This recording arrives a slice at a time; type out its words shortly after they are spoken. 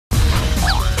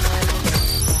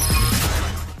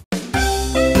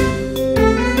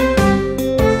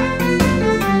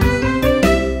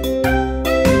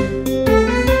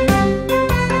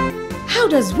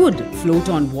wood float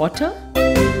on water?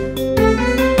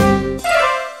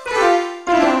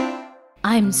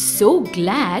 I'm so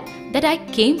glad that I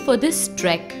came for this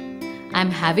trek.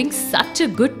 I'm having such a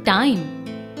good time.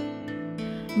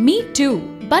 Me too,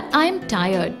 but I'm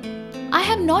tired. I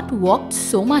have not walked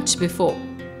so much before.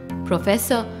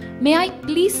 Professor, may I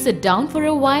please sit down for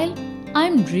a while?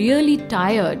 I'm really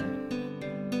tired.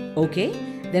 Okay,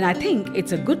 then I think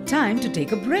it's a good time to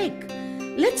take a break.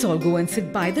 Let's all go and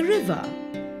sit by the river.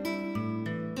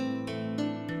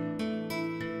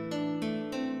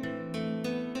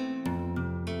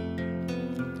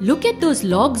 Look at those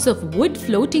logs of wood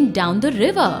floating down the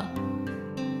river.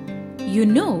 You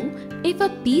know, if a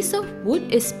piece of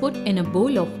wood is put in a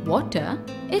bowl of water,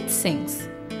 it sinks.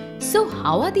 So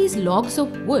how are these logs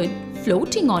of wood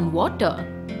floating on water?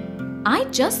 I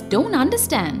just don't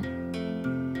understand.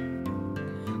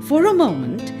 For a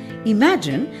moment,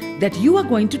 imagine that you are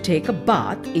going to take a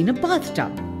bath in a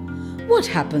bathtub. What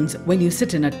happens when you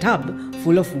sit in a tub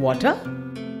full of water?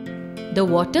 The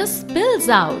water spills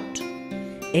out.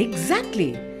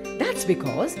 Exactly. That's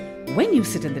because when you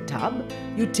sit in the tub,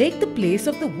 you take the place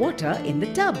of the water in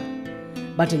the tub.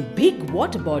 But in big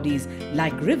water bodies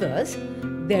like rivers,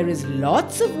 there is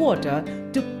lots of water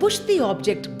to push the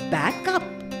object back up.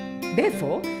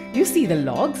 Therefore, you see the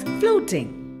logs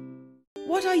floating.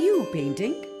 What are you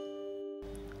painting?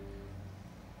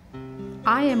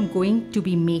 I am going to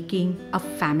be making a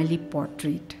family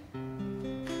portrait.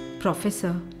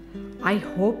 Professor, I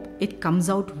hope it comes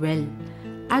out well,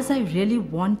 as I really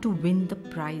want to win the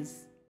prize.